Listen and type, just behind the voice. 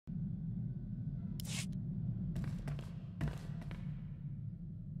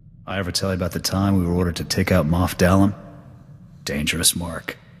I ever tell you about the time we were ordered to take out Moff Dallam? Dangerous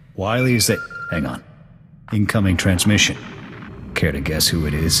mark. Wiley is Hang on. Incoming transmission. Care to guess who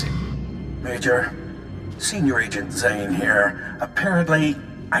it is? Major, Senior Agent Zane here. Apparently,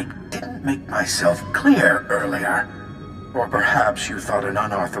 I didn't make myself clear earlier. Or perhaps you thought an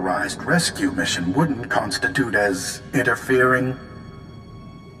unauthorized rescue mission wouldn't constitute as interfering?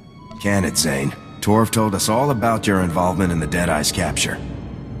 Can it, Zane? Twelvth told us all about your involvement in the Deadeye's capture.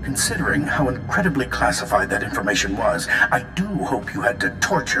 Considering how incredibly classified that information was, I do hope you had to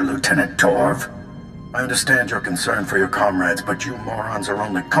torture Lieutenant Twelvth. I understand your concern for your comrades, but you morons are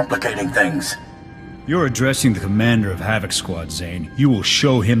only complicating things. You're addressing the commander of Havoc Squad, Zane. You will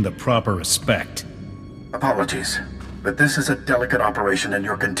show him the proper respect. Apologies, but this is a delicate operation and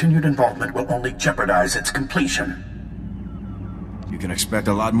your continued involvement will only jeopardize its completion. You can expect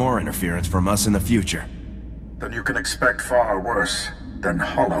a lot more interference from us in the future. Then you can expect far worse than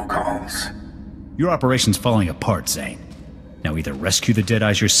holocalls. Your operation's falling apart, Zane. Now either rescue the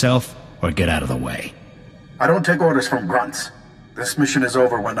Deadeyes yourself, or get out of the way. I don't take orders from grunts. This mission is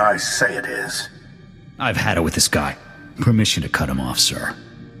over when I say it is. I've had it with this guy. Permission to cut him off, sir.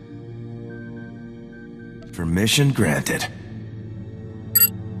 Permission granted.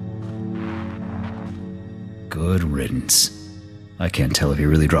 Good riddance. I can't tell if he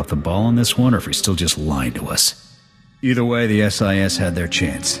really dropped the ball on this one, or if he's still just lying to us. Either way, the SIS had their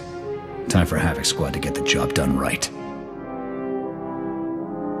chance. Time for Havoc Squad to get the job done right.